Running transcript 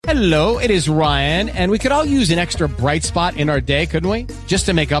Hello, it is Ryan, and we could all use an extra bright spot in our day, couldn't we? Just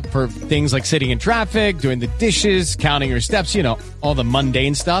to make up for things like sitting in traffic, doing the dishes, counting your steps, you know, all the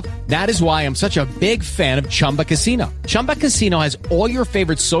mundane stuff. That is why I'm such a big fan of Chumba Casino. Chumba Casino has all your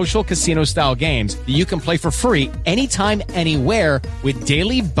favorite social casino-style games that you can play for free anytime, anywhere with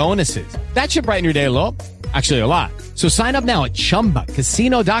daily bonuses. That should brighten your day a little. Actually, a lot. So sign up now at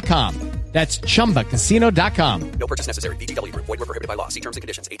ChumbaCasino.com. That's ChumbaCasino.com. No purchase necessary. VGW Group. Void where prohibited by law. See terms and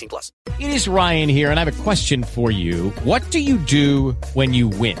conditions. 18+. It is Ryan here, and I have a question for you. What do you do when you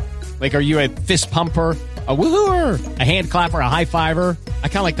win? Like, are you a fist pumper, a woohooer, a hand clapper, a high fiver? I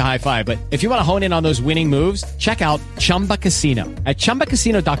kind of like the high five, but if you want to hone in on those winning moves, check out Chumba Casino. At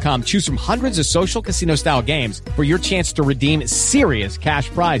ChumbaCasino.com, choose from hundreds of social casino-style games for your chance to redeem serious cash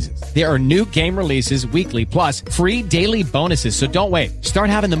prizes. There are new game releases weekly, plus free daily bonuses, so don't wait. Start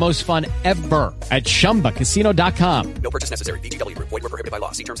having the most fun ever at ChumbaCasino.com. No purchase necessary. VGW Group. Void where prohibited by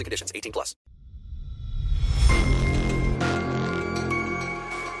law. See terms and conditions. 18+.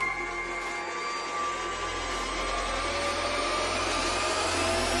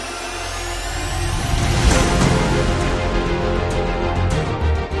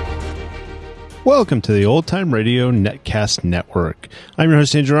 Welcome to the Old Time Radio Netcast Network. I'm your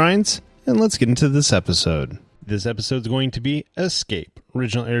host, Andrew Rhynes, and let's get into this episode. This episode is going to be Escape.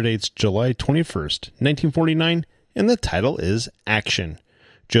 Original air date's July 21st, 1949, and the title is Action.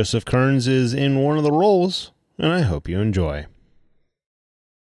 Joseph Kearns is in one of the roles, and I hope you enjoy.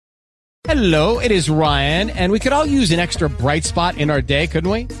 Hello, it is Ryan, and we could all use an extra bright spot in our day, couldn't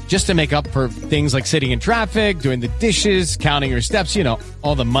we? Just to make up for things like sitting in traffic, doing the dishes, counting your steps, you know,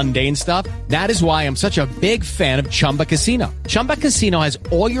 all the mundane stuff. That is why I'm such a big fan of Chumba Casino. Chumba Casino has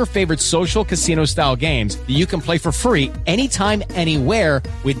all your favorite social casino-style games that you can play for free anytime, anywhere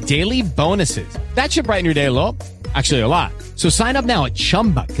with daily bonuses. That should brighten your day a little. Actually, a lot. So sign up now at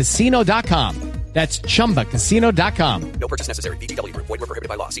ChumbaCasino.com. That's ChumbaCasino.com. No purchase necessary. VGW Group. Void where prohibited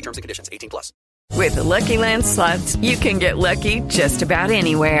by law. See terms and conditions. 18+. With the Lucky Land Slots, you can get lucky just about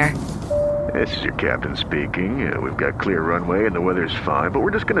anywhere. This is your captain speaking. We've got clear runway and the weather's fine, but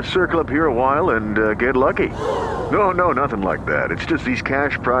we're just going to circle up here a while and get lucky. No, nothing like that. It's just these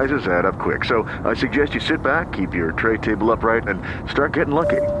cash prizes add up quick. So I suggest you sit back, keep your tray table upright, and start getting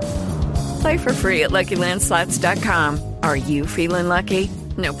lucky. Play for free at LuckyLandSlots.com. Are you feeling lucky?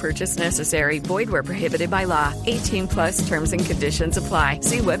 No purchase necessary. Void where prohibited by law. 18+ terms and conditions apply.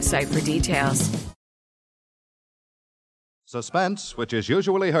 See website for details. Suspense, which is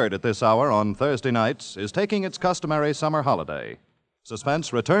usually heard at this hour on Thursday nights, is taking its customary summer holiday.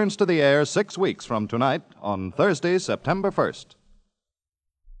 Suspense returns to the air 6 weeks from tonight on Thursday, September 1st.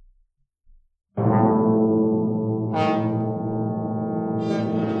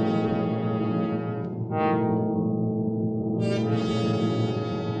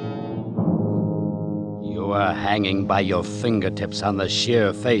 You are hanging by your fingertips on the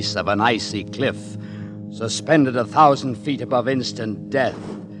sheer face of an icy cliff, suspended 1,000 feet above instant death,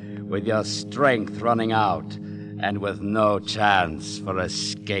 with your strength running out and with no chance for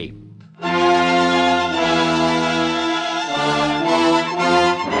escape.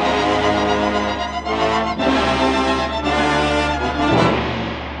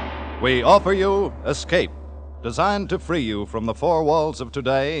 We offer you Escape, designed to free you from the four walls of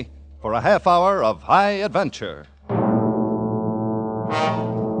today for a half hour of high adventure.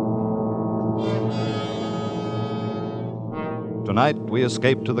 Tonight, we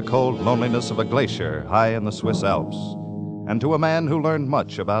escape to the cold loneliness of a glacier high in the Swiss Alps, and to a man who learned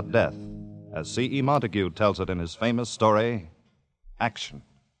much about death, as C.E. Montague tells it in his famous story, Action.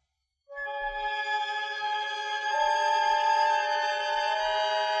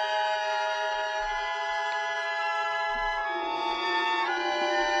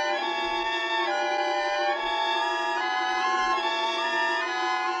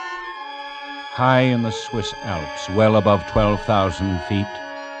 High in the Swiss Alps, well above 12,000 feet,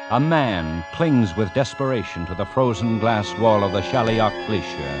 a man clings with desperation to the frozen glass wall of the Chaliac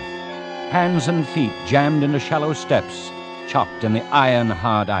Glacier. Hands and feet jammed into shallow steps, chopped in the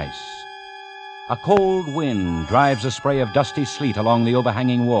iron-hard ice. A cold wind drives a spray of dusty sleet along the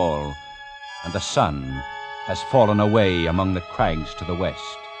overhanging wall, and the sun has fallen away among the crags to the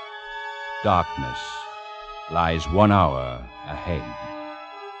west. Darkness lies 1 hour ahead.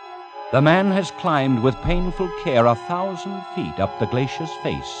 The man has climbed with painful care 1,000 feet up the glacier's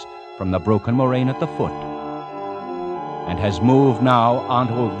face from the broken moraine at the foot, and has moved now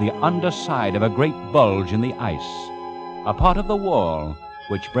onto the underside of a great bulge in the ice, a part of the wall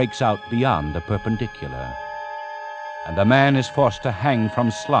which breaks out beyond the perpendicular. And the man is forced to hang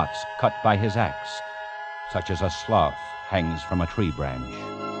from slots cut by his axe, such as a sloth hangs from a tree branch.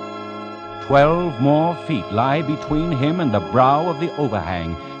 12 more feet lie between him and the brow of the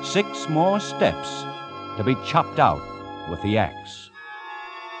overhang. 6 more steps to be chopped out with the axe.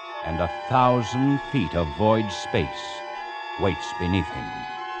 And 1,000 feet of void space waits beneath him.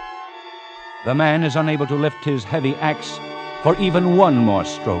 The man is unable to lift his heavy axe for even one more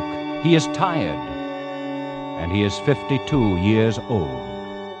stroke. He is tired, and he is 52 years old.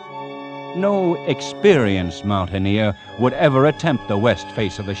 No experienced mountaineer would ever attempt the west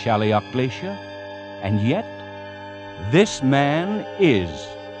face of the Shalliok Glacier, and yet this man is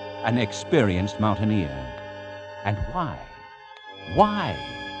an experienced mountaineer. And why? Why?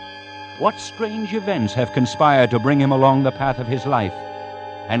 What strange events have conspired to bring him along the path of his life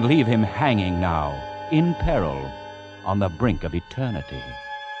and leave him hanging now, in peril, on the brink of eternity?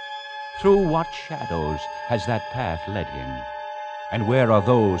 Through what shadows has that path led him? And where are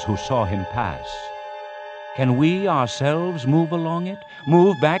those who saw him pass? Can we ourselves move along it?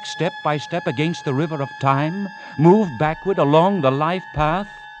 Move back step by step against the river of time? Move backward along the life path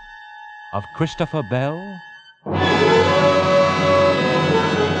of Christopher Bell?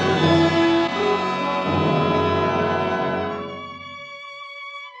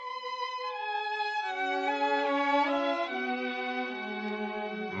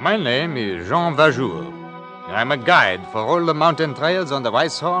 My name is Jean Vajour. I'm a guide for all the mountain trails on the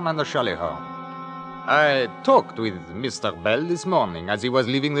Weisshorn and the Schallihorn. I talked with Mr. Bell this morning as he was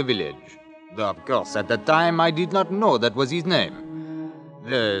leaving the village. Though, of course, at the time I did not know that was his name.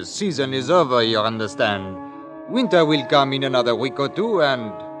 The season is over, you understand. Winter will come in another week or two,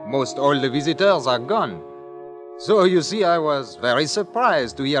 and most all the visitors are gone. So, you see, I was very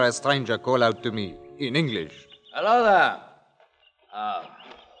surprised to hear a stranger call out to me in English. Hello there.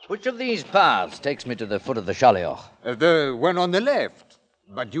 Which of these paths takes me to the foot of the Shalliok? The one on the left.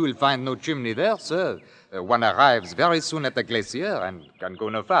 But you will find no chimney there, sir. One arrives very soon at the glacier and can go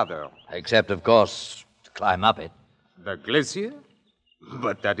no farther. Except, of course, to climb up it. The glacier?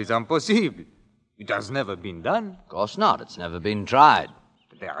 But that is impossible. It has never been done. Of course not. It's never been tried.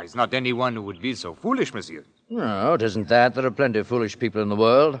 There is not anyone who would be so foolish, monsieur. No, it isn't that. There are plenty of foolish people in the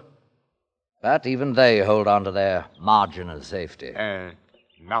world. But even they hold on to their margin of safety.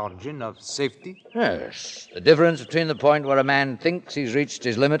 Margin of safety? Yes. The difference between the point where a man thinks he's reached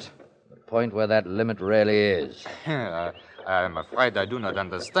his limit and the point where that limit really is. I'm afraid I do not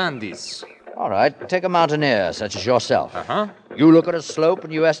understand this. All right. Take a mountaineer such as yourself. Uh-huh. You look at a slope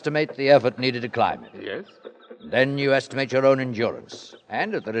and you estimate the effort needed to climb it. Yes. Then you estimate your own endurance.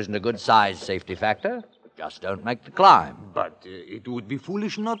 And if there isn't a good size safety factor, just don't make the climb. But it would be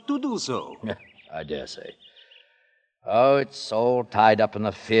foolish not to do so. I dare say. Oh, it's all tied up in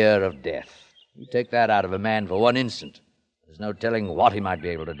the fear of death. You take that out of a man for one instant, there's no telling what he might be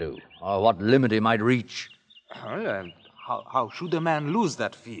able to do, or what limit he might reach. Well, and how should a man lose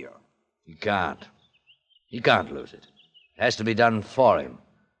that fear? He can't. He can't lose it. It has to be done for him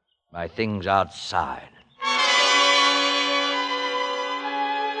by things outside.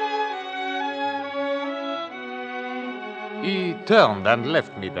 He turned and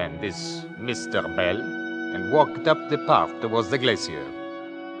left me then, this Mr. Bell, and walked up the path towards the glacier.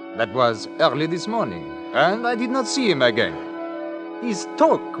 That was early this morning, and I did not see him again. His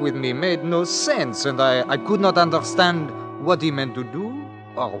talk with me made no sense, and I could not understand what he meant to do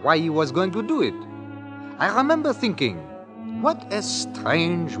or why he was going to do it. I remember thinking, what a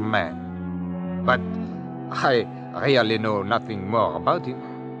strange man. But I really know nothing more about him.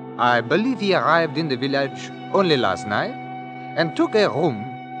 I believe he arrived in the village only last night and took a room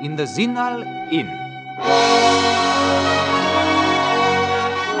in the Zinal Inn.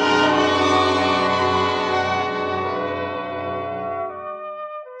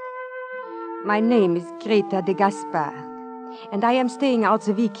 My name is Greta de Gaspar, and I am staying out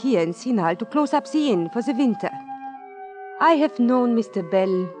the week here in Zinal to close up the inn for the winter. I have known Mr.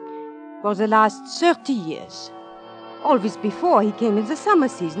 Bell for the last 30 years. Always before he came in the summer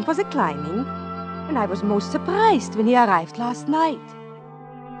season for the climbing, and I was most surprised when he arrived last night.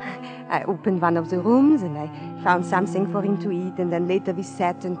 I opened one of the rooms and I found something for him to eat, and then later we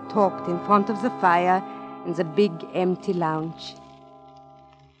sat and talked in front of the fire in the big empty lounge.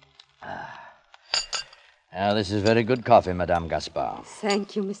 Now, this is very good coffee, Madame Gaspard.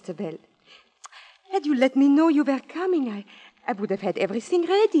 Thank you, Mr. Bell. Had you let me know you were coming, I would have had everything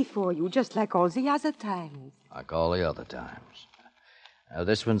ready for you, just like all the other times. Like all the other times. Now,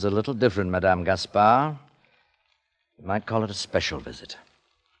 this one's a little different, Madame Gaspard. You might call it a special visit.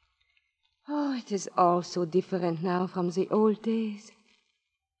 Oh, it is all so different now from the old days.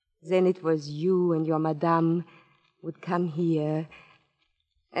 Then it was you and your madame would come here,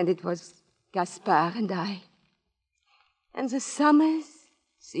 and it was Gaspard and I. And the summers,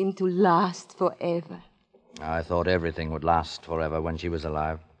 seem to last forever. I thought everything would last forever when she was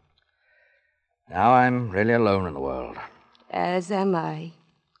alive. Now I'm really alone in the world. As am I.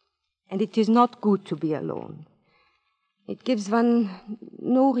 And it is not good to be alone. It gives one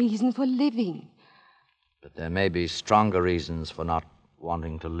no reason for living. But there may be stronger reasons for not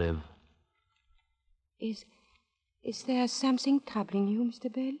wanting to live. Is there something troubling you,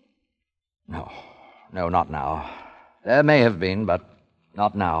 Mr. Bell? No, not now. There may have been, but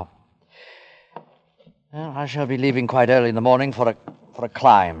not now. Well, I shall be leaving quite early in the morning for a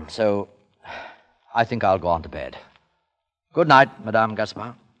climb, so I think I'll go on to bed. Good night, Madame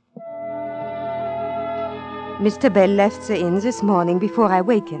Gaspard. Mr. Bell left the inn this morning before I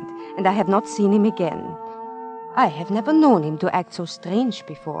wakened, and I have not seen him again. I have never known him to act so strange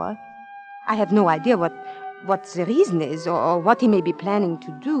before. I have no idea what the reason is or what he may be planning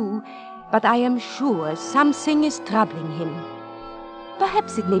to do, but I am sure something is troubling him.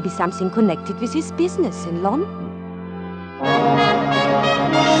 Perhaps it may be something connected with his business in London.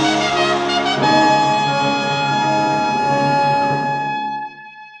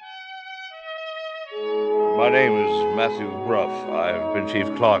 My name is Matthew Bruff. I've been chief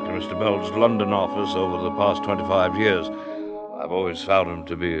clerk to Mr. Bell's London office over the past 25 years. I've always found him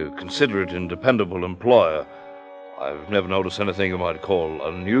to be a considerate and dependable employer. I've never noticed anything you might call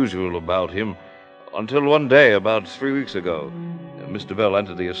unusual about him until one day, about 3 weeks ago. Mr. Bell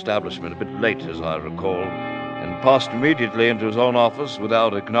entered the establishment a bit late, as I recall, and passed immediately into his own office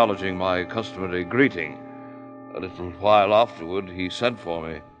without acknowledging my customary greeting. A little while afterward, he sent for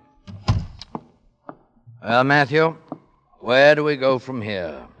me. Well, Matthew, where do we go from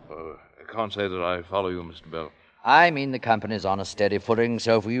here? I can't say that I follow you, Mr. Bell. I mean the company's on a steady footing,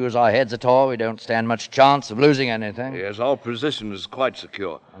 so if we use our heads at all, we don't stand much chance of losing anything. Yes, our position is quite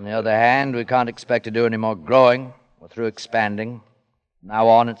secure. On the other hand, we can't expect to do any more growing. We're through expanding. Now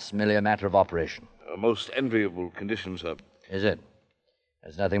on, it's merely a matter of operation. Most enviable conditions, sir. Is it?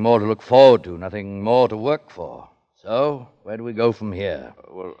 There's nothing more to look forward to, nothing more to work for. So, where do we go from here?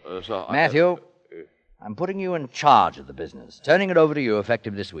 Sir, Matthew, I'm putting you in charge of the business, turning it over to you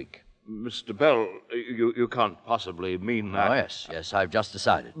effective this week. Mr. Bell, you can't possibly mean that. Oh, yes, I've just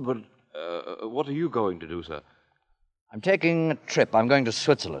decided. But what are you going to do, sir? I'm taking a trip. I'm going to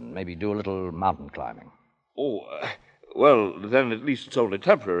Switzerland, maybe do a little mountain climbing. Oh, well, then at least it's only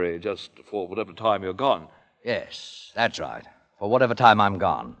temporary, just for whatever time you're gone. Yes, that's right. For whatever time I'm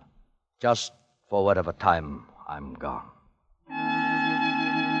gone. Just for whatever time I'm gone.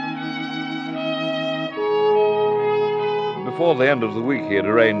 Before the end of the week, he had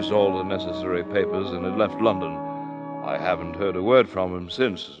arranged all the necessary papers and had left London. I haven't heard a word from him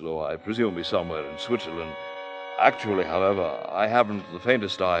since, though I presume he's somewhere in Switzerland. Actually, however, I haven't the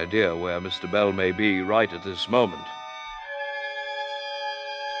faintest idea where Mr. Bell may be right at this moment.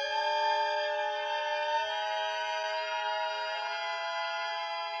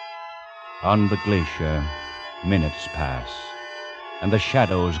 On the glacier, minutes pass, and the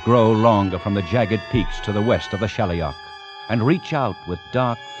shadows grow longer from the jagged peaks to the west of the Shallyock, and reach out with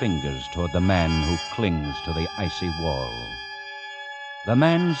dark fingers toward the man who clings to the icy wall. The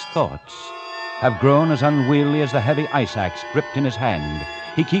man's thoughts have grown as unwieldy as the heavy ice axe gripped in his hand.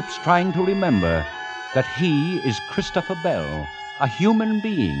 He keeps trying to remember that he is Christopher Bell, a human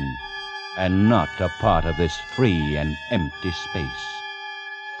being, and not a part of this free and empty space.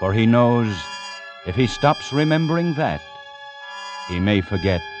 For he knows if he stops remembering that, he may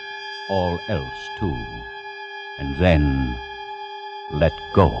forget all else too, and then let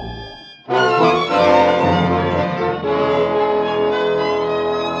go.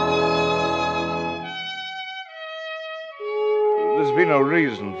 There's been no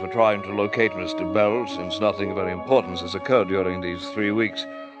reason for trying to locate Mr. Bell, since nothing of any importance has occurred during these 3 weeks.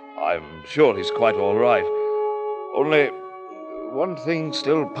 I'm sure he's quite all right. Only one thing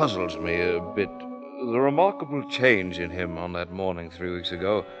still puzzles me a bit. The remarkable change in him on that morning 3 weeks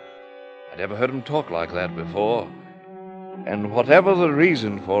ago. I never heard him talk like that before. And whatever the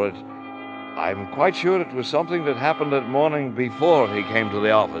reason for it, I'm quite sure it was something that happened that morning before he came to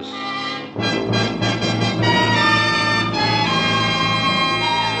the office.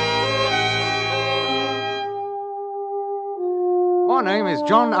 My name is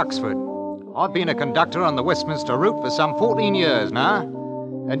John Uxford. I've been a conductor on the Westminster route for some 14 years now.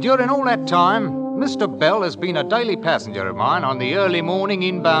 And during all that time, Mr. Bell has been a daily passenger of mine on the early morning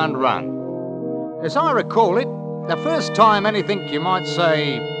inbound run. As I recall it, the first time anything you might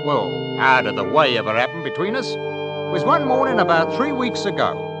say, well, out of the way ever happened between us was one morning about 3 weeks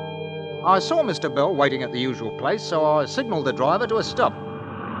ago. I saw Mr. Bell waiting at the usual place, so I signalled the driver to a stop.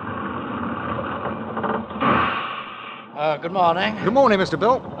 Good morning. Good morning, Mr.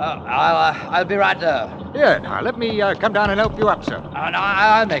 Bell. I'll be right there. Yeah, now, let me come down and help you up, sir. No,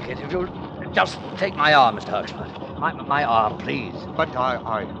 I'll make it. If you'll just take my arm, Mr. Huxford. My arm, please. But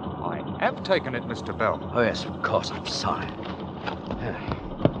I have taken it, Mr. Bell. Oh, yes, of course. I'm sorry.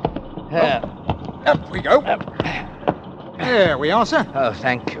 Here. Up we go. There we are, sir. Oh,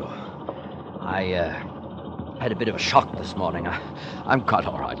 thank you. I had a bit of a shock this morning. I'm quite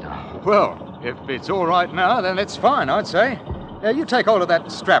all right now. Well, if it's all right now, then it's fine, I'd say. You take hold of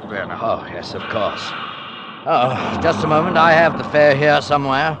that strap there now. Oh, yes, of course. Oh, just a moment. I have the fare here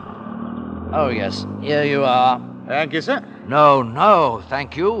somewhere. Oh, yes. Here you are. Thank you, sir. No,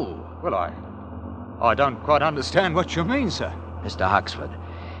 thank you. Well, I don't quite understand what you mean, sir. Mr. Huxford,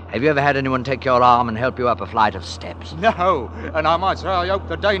 have you ever had anyone take your arm and help you up a flight of steps? No, and I might say I hope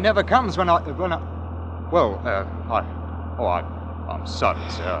the day never comes when I'm sorry,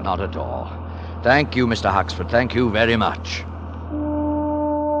 sir. Not at all. Thank you, Mr. Huxford. Thank you very much.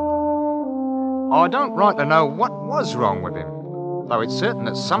 I don't rightly know what was wrong with him, though it's certain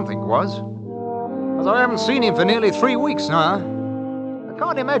that something was. As I haven't seen him for nearly 3 weeks now. I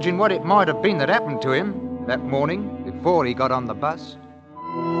can't imagine what it might have been that happened to him that morning before he got on the bus.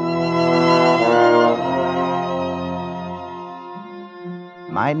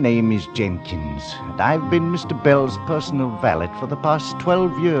 My name is Jenkins, and I've been Mr. Bell's personal valet for the past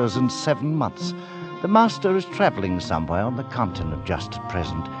 12 years and 7 months. The master is traveling somewhere on the continent just at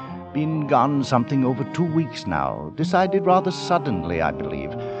present. Been gone something over 2 weeks now. Decided rather suddenly, I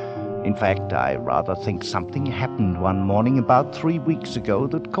believe. In fact, I rather think something happened one morning about 3 weeks ago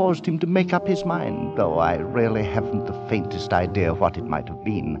that caused him to make up his mind, though I really haven't the faintest idea what it might have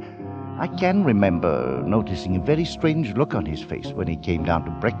been. I can remember noticing a very strange look on his face when he came down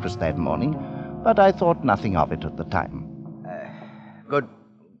to breakfast that morning, but I thought nothing of it at the time. Good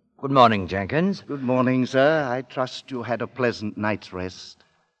morning, Jenkins. Good morning, sir. I trust you had a pleasant night's rest.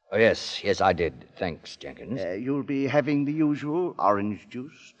 Oh, yes, I did. Thanks, Jenkins. You'll be having the usual orange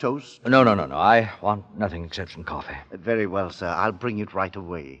juice, toast? No. I want nothing except some coffee. Very well, sir. I'll bring it right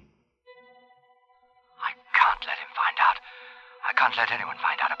away. I can't let him find out. I can't let anyone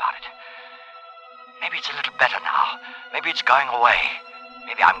find out about it. Maybe it's a little better now. Maybe it's going away.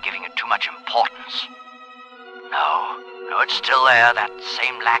 Maybe I'm giving it too much importance. No, it's still there, that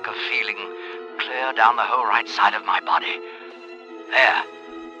same lack of feeling, clear down the whole right side of my body. There.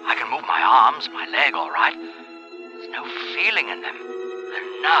 I can move my arms, my leg, all right. There's no feeling in them.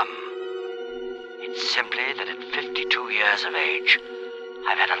 They're numb. It's simply that at 52 years of age,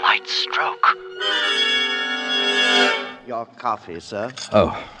 I've had a light stroke. Your coffee, sir.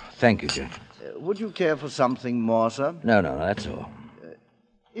 Oh, thank you, Jenkins. Would you care for something more, sir? No, that's all.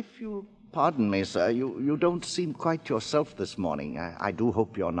 If you'll pardon me, sir, you don't seem quite yourself this morning. I do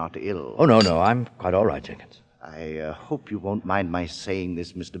hope you're not ill. Oh, no, I'm quite all right, Jenkins. I hope you won't mind my saying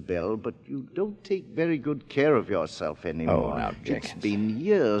this, Mr. Bell, but you don't take very good care of yourself anymore. Oh, now, Jenkins. It's been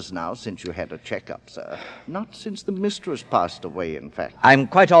years now since you had a checkup, sir. Not since the mistress passed away, in fact. I'm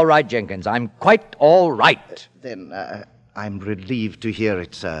quite all right, Jenkins. I'm quite all right. Then I'm relieved to hear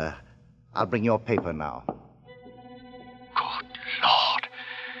it, sir. I'll bring your paper now. Good Lord.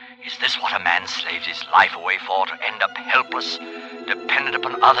 Is this what a man slaves his life away for, to end up helpless, dependent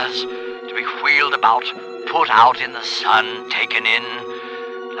upon others, to be wheeled about, put out in the sun, taken in,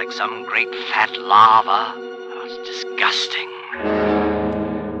 like some great fat lava? Oh, it's disgusting.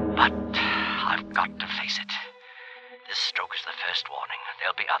 But I've got to face it. This stroke is the first warning.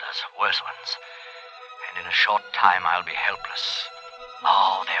 There'll be others, worse ones. And in a short time, I'll be helpless.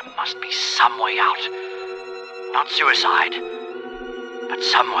 Oh, there must be some way out. Not suicide, but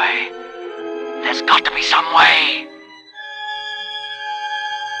some way. There's got to be some way.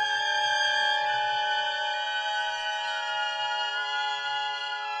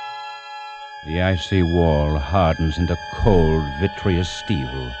 The icy wall hardens into cold, vitreous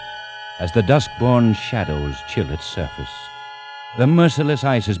steel as the dusk-born shadows chill its surface. The merciless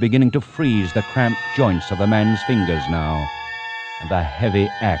ice is beginning to freeze the cramped joints of the man's fingers now, and the heavy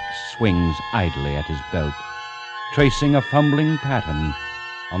axe swings idly at his belt, tracing a fumbling pattern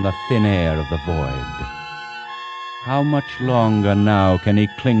on the thin air of the void. How much longer now can he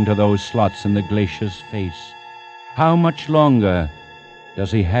cling to those slots in the glacier's face? How much longer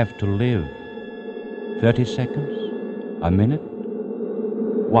does he have to live? 30 seconds? A minute?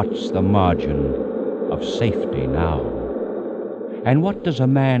 What's the margin of safety now? And what does a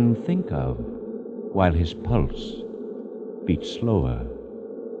man think of while his pulse beats slower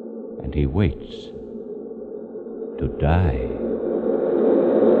and he waits to die?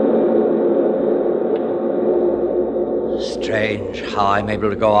 Strange how I'm able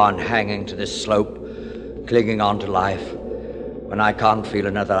to go on hanging to this slope, clinging on to life when I can't feel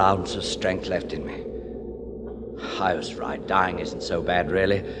another ounce of strength left in me. I was right. Dying isn't so bad,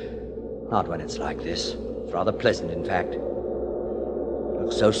 really. Not when it's like this. It's rather pleasant, in fact. It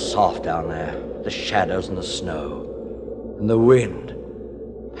looks so soft down there. The shadows and the snow. And the wind.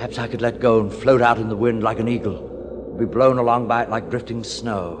 Perhaps I could let go and float out in the wind like an eagle. Be blown along by it like drifting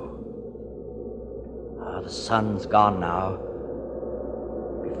snow. The sun's gone now.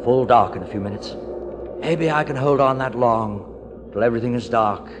 It'll be full dark in a few minutes. Maybe I can hold on that long, till everything is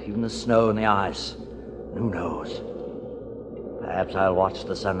dark, even the snow and the ice. And who knows? Perhaps I'll watch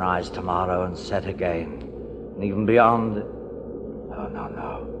the sunrise tomorrow and set again. And even beyond... Oh,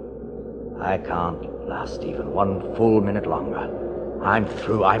 no. I can't last even one full minute longer. I'm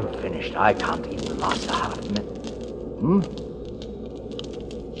through, I'm finished. I can't even last a half minute.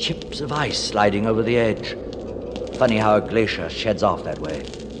 Chips of ice sliding over the edge. Funny how a glacier sheds off that way.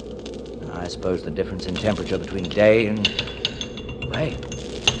 I suppose the difference in temperature between day and... Wait.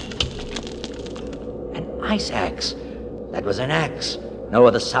 An ice axe. That was an axe. No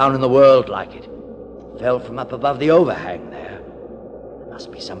other sound in the world like it. Fell from up above the overhang there. There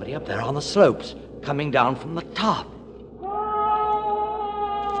must be somebody up there on the slopes, coming down from the top.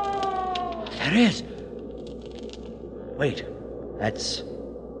 There is. Wait, that's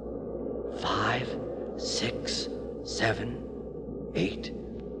 5, 6, 7, 8,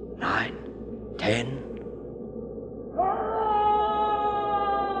 9, 10.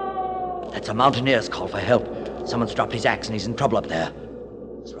 That's a mountaineer's call for help. Someone's dropped his axe and he's in trouble up there.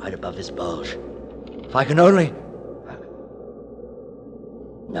 It's right above this bulge. If I can only...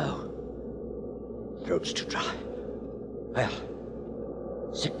 No. Throat's too dry. Well,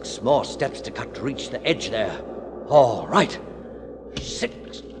 6 more steps to cut to reach the edge there. All right.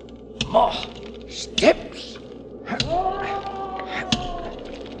 6 more steps.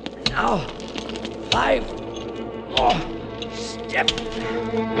 Now, 5 more steps.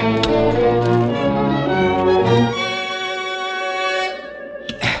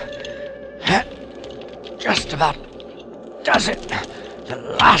 Just about does it. The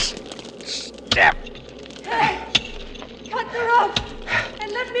last step. Hey, cut the rope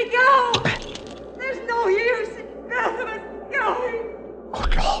and let me go. There's no use in both of us going.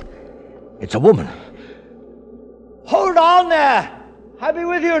 Good Lord. It's a woman. Hold on there. I'll be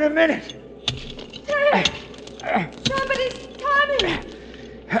with you in a minute. Hey, somebody's coming.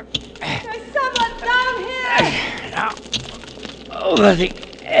 There's someone down here. Now, over the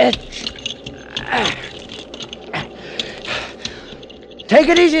edge. Take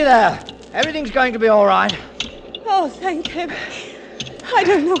it easy there. Everything's going to be all right. Oh, thank heaven. I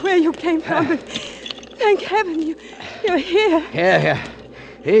don't know where you came from, but thank heaven you're here. Here.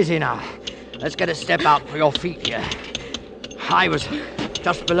 Easy now. Let's get a step out for your feet here. I was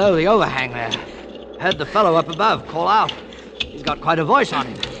just below the overhang there. Heard the fellow up above call out. He's got quite a voice on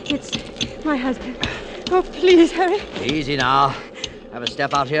him. It's my husband. Oh, please, hurry. Easy now. Have a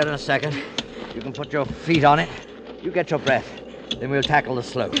step out here in a second. You can put your feet on it. You get your breath. Then we'll tackle the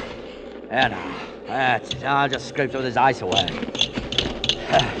slope. There now. That's it. I'll just scrape some of this ice away.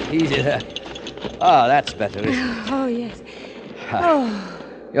 Easy there. Oh, that's better, isn't it? Oh, yes. Oh.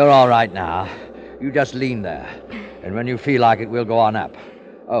 You're all right now. You just lean there. And when you feel like it, we'll go on up.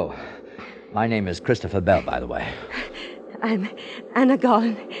 Oh, my name is Christopher Bell, by the way. I'm Anna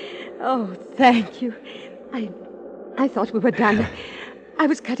Gollan. Oh, thank you. I thought we were done. I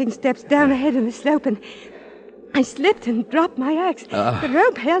was cutting steps down ahead in the slope, and I slipped and dropped my axe. The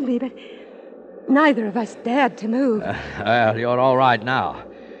rope held me, but neither of us dared to move. Well, you're all right now.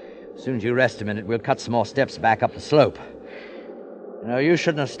 As soon as you rest a minute, we'll cut some more steps back up the slope. You know, you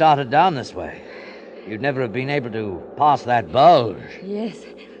shouldn't have started down this way. You'd never have been able to pass that bulge. Yes,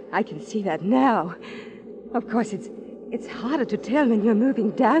 I can see that now. Of course, it's harder to tell when you're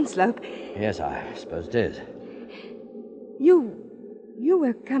moving downslope. Yes, I suppose it is. You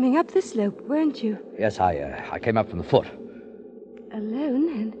were coming up the slope, weren't you? Yes, I came up from the foot.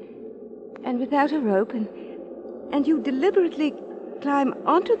 Alone and without a rope, and you deliberately climb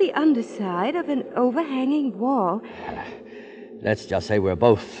onto the underside of an overhanging wall. Let's just say we're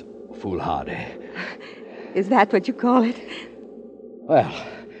both foolhardy. Is that what you call it? Well,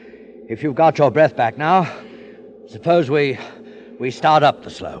 if you've got your breath back now, suppose we start up the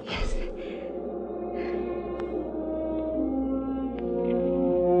slope. Yes.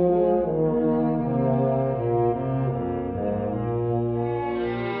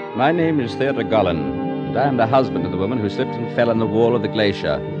 My name is Theodore Gollan, and I am the husband of the woman who slipped and fell on the wall of the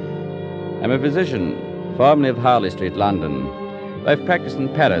glacier. I'm a physician, formerly of Harley Street, London. I've practiced in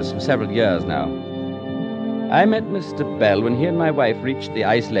Paris for several years now. I met Mr. Bell when he and my wife reached the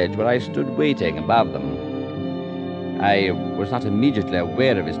ice ledge where I stood waiting above them. I was not immediately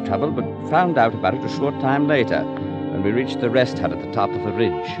aware of his trouble, but found out about it a short time later, when we reached the rest hut at the top of the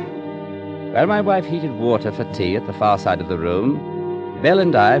ridge. While my wife heated water for tea at the far side of the room, Bell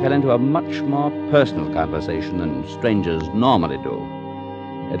and I fell into a much more personal conversation than strangers normally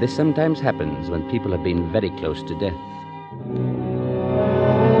do. This sometimes happens when people have been very close to death.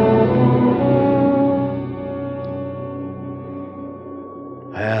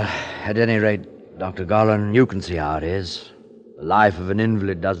 Well, at any rate, Dr. Garland, you can see how it is. The life of an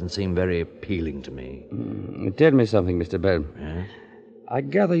invalid doesn't seem very appealing to me. Tell me something, Mr. Bell. Yes? I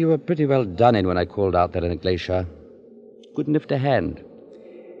gather you were pretty well done in when I called out there in the glacier. Couldn't lift a hand.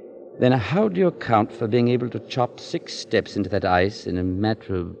 Then how do you account for being able to chop 6 steps into that ice in a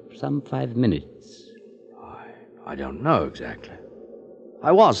matter of some 5 minutes? I don't know exactly.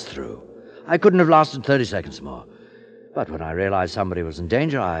 I was through. I couldn't have lasted 30 seconds more. But when I realized somebody was in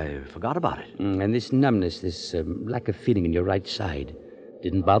danger, I forgot about it. And this numbness, this lack of feeling in your right side,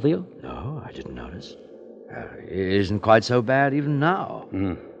 didn't bother you? No, I didn't notice. It isn't quite so bad even now.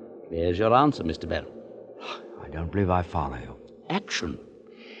 There's your answer, Mr. Bell. I don't believe I follow you. Action.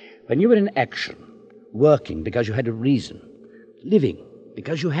 When you were in action, working because you had a reason, living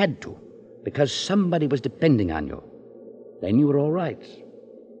because you had to, because somebody was depending on you, then you were all right.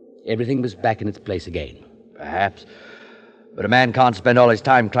 Everything was back in its place again. Perhaps. But a man can't spend all his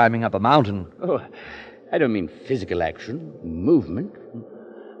time climbing up a mountain. Oh, I don't mean physical action, movement.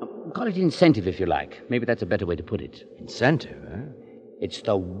 Call it incentive if you like. Maybe that's a better way to put it. Incentive, eh? It's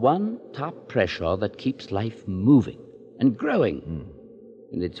the one top pressure that keeps life moving and growing.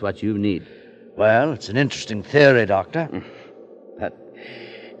 And it's what you need. Well, it's an interesting theory, Doctor. But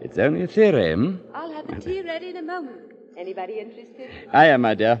it's only a theory, I'll have the tea ready in a moment. Anybody interested? I am,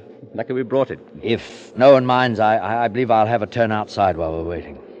 my dear. Lucky we brought it. If no one minds, I believe I'll have a turn outside while we're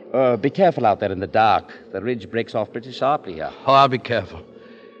waiting. Be careful out there in the dark. The ridge breaks off pretty sharply here. Oh, I'll be careful.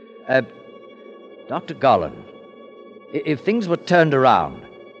 Dr. Garland, if things were turned around,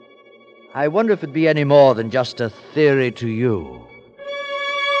 I wonder if it'd be any more than just a theory to you.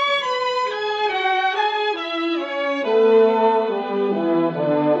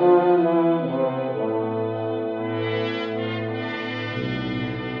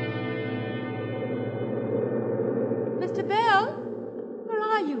 Mr. Bell, where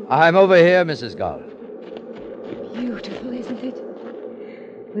are you? I'm over here, Mrs. Garland. Beautiful, isn't it?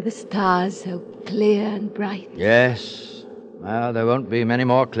 With the stars so clear and bright. Yes. Well, there won't be many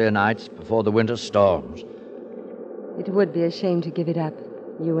more clear nights before the winter storms. It would be a shame to give it up,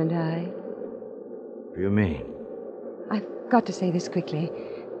 you and I. What do you mean? I've got to say this quickly.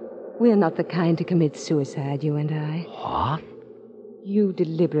 We're not the kind to commit suicide, you and I. What? You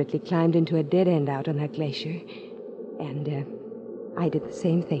deliberately climbed into a dead end out on that glacier. And I did the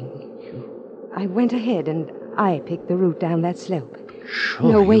same thing. I went ahead and I picked the route down that slope.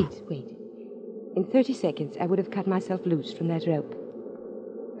 Sure. No, wait. In 30 seconds, I would have cut myself loose from that rope.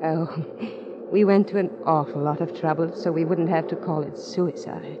 Oh, we went to an awful lot of trouble so we wouldn't have to call it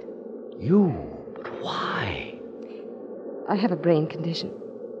suicide. You? But why? I have a brain condition.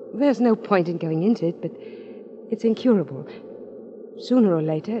 There's no point in going into it, but it's incurable. Sooner or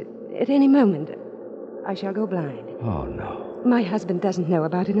later, at any moment, I shall go blind. Oh, no. My husband doesn't know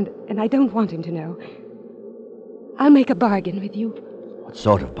about it, and I don't want him to know. I'll make a bargain with you. What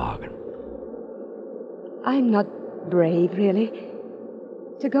sort of bargain? I'm not brave, really.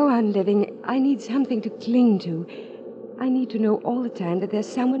 To go on living, I need something to cling to. I need to know all the time that there's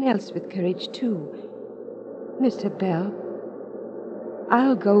someone else with courage, too. Mr. Bell,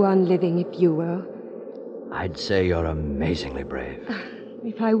 I'll go on living if you will. I'd say you're amazingly brave.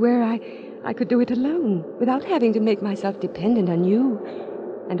 If I were, I could do it alone, without having to make myself dependent on you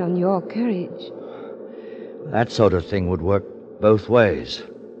and on your courage. That sort of thing would work both ways.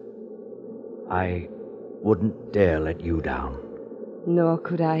 I wouldn't dare let you down. Nor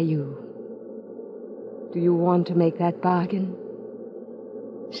could I you. Do you want to make that bargain?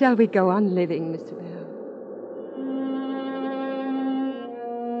 Shall we go on living, Mr. Bell?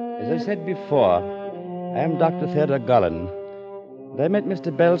 As I said before, I am Dr. Theodore Garland. And I met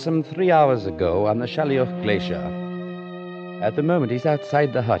Mr. Bell some 3 hours ago on the Shalioch Glacier. At the moment, he's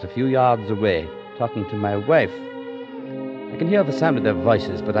outside the hut a few yards away, talking to my wife. I can hear the sound of their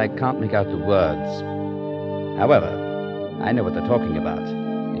voices, but I can't make out the words. However, I know what they're talking about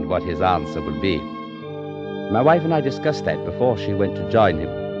and what his answer will be. My wife and I discussed that before she went to join him.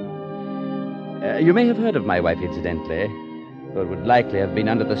 You may have heard of my wife, incidentally, though it would likely have been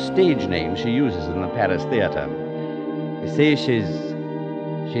under the stage name she uses in the Paris theater. You see,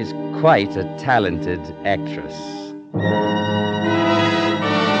 she's quite a talented actress.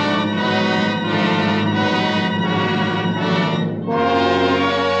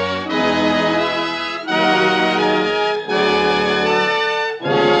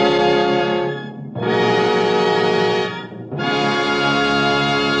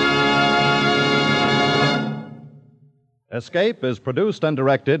 Escape is produced and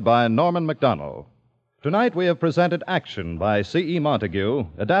directed by Norman MacDonald. Tonight we have presented Action by C.E. Montague,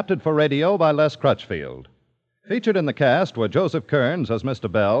 adapted for radio by Les Crutchfield. Featured in the cast were Joseph Kearns as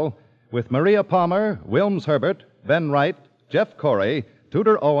Mr. Bell, with Maria Palmer, Wilms Herbert, Ben Wright, Jeff Corey,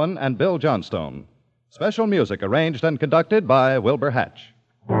 Tudor Owen, and Bill Johnstone. Special music arranged and conducted by Wilbur Hatch.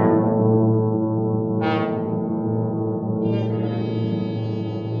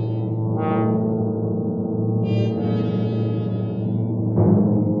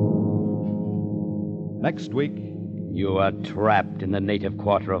 Next week, you are trapped in the native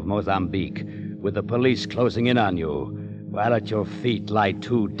quarter of Mozambique, with the police closing in on you, while at your feet lie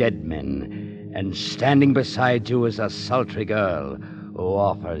two dead men, and standing beside you is a sultry girl who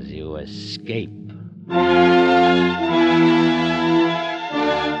offers you escape.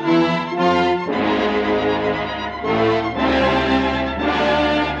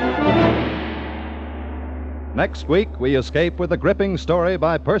 Next week, we escape with a gripping story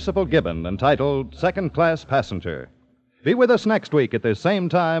by Percival Gibbon entitled Second Class Passenger. Be with us next week at this same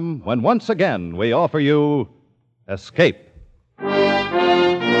time when once again we offer you Escape.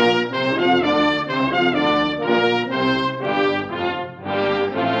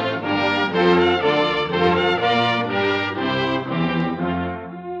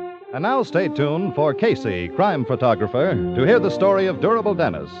 And now stay tuned for Casey, crime photographer, to hear the story of Durable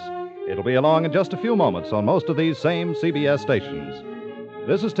Dennis. It'll be along in just a few moments on most of these same CBS stations.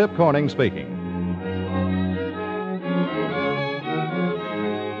 This is Tip Corning speaking.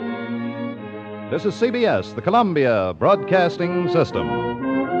 This is CBS, the Columbia Broadcasting System.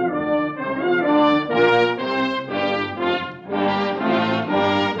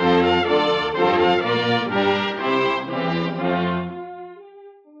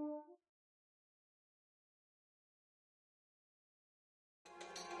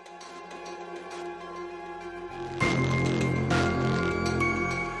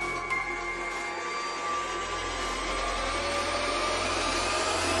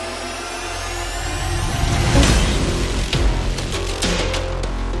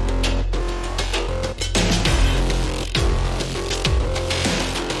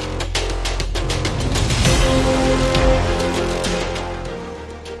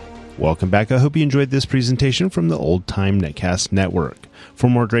 Welcome back. I hope you enjoyed this presentation from the Old Time Netcast Network. For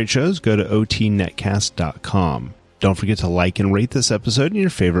more great shows, go to otnetcast.com. Don't forget to like and rate this episode in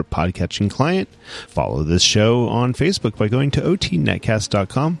your favorite podcatching client. Follow this show on Facebook by going to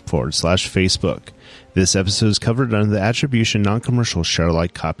otnetcast.com/Facebook. This episode is covered under the Attribution Non-Commercial Share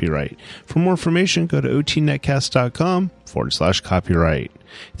Alike copyright. For more information, go to otnetcast.com/copyright.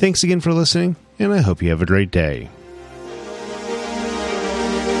 Thanks again for listening, and I hope you have a great day.